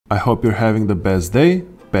I hope you're having the best day.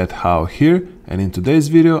 Pet How here, and in today's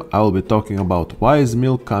video I will be talking about why is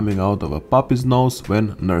milk coming out of a puppy's nose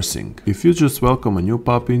when nursing. If you just welcome a new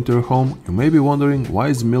puppy into your home, you may be wondering why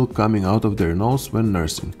is milk coming out of their nose when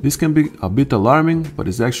nursing. This can be a bit alarming, but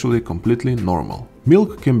is actually completely normal.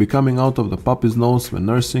 Milk can be coming out of the puppy's nose when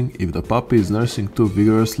nursing if the puppy is nursing too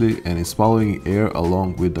vigorously and is swallowing air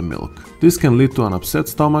along with the milk. This can lead to an upset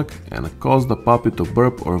stomach and cause the puppy to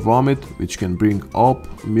burp or vomit, which can bring up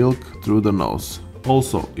milk through the nose.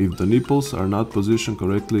 Also, if the nipples are not positioned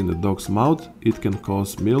correctly in the dog's mouth, it can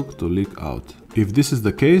cause milk to leak out. If this is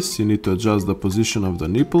the case, you need to adjust the position of the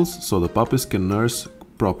nipples so the puppies can nurse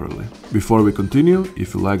properly. Before we continue,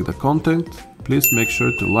 if you like the content, please make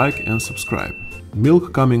sure to like and subscribe.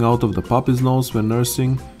 Milk coming out of the puppy's nose when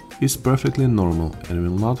nursing is perfectly normal and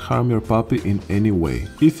will not harm your puppy in any way.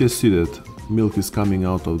 If you see that milk is coming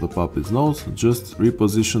out of the puppy's nose, just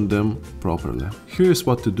reposition them properly. Here is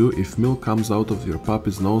what to do if milk comes out of your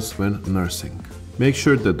puppy's nose when nursing. Make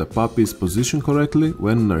sure that the puppy is positioned correctly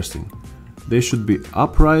when nursing. They should be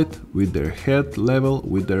upright with their head level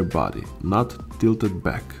with their body, not tilted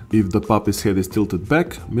back. If the puppy's head is tilted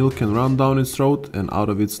back, milk can run down its throat and out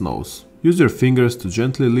of its nose. Use your fingers to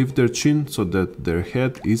gently lift their chin so that their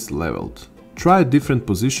head is leveled. Try a different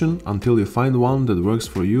position until you find one that works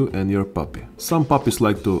for you and your puppy. Some puppies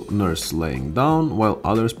like to nurse laying down, while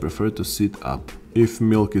others prefer to sit up. If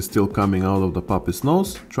milk is still coming out of the puppy's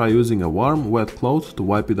nose, try using a warm, wet cloth to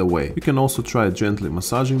wipe it away. You can also try gently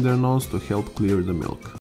massaging their nose to help clear the milk.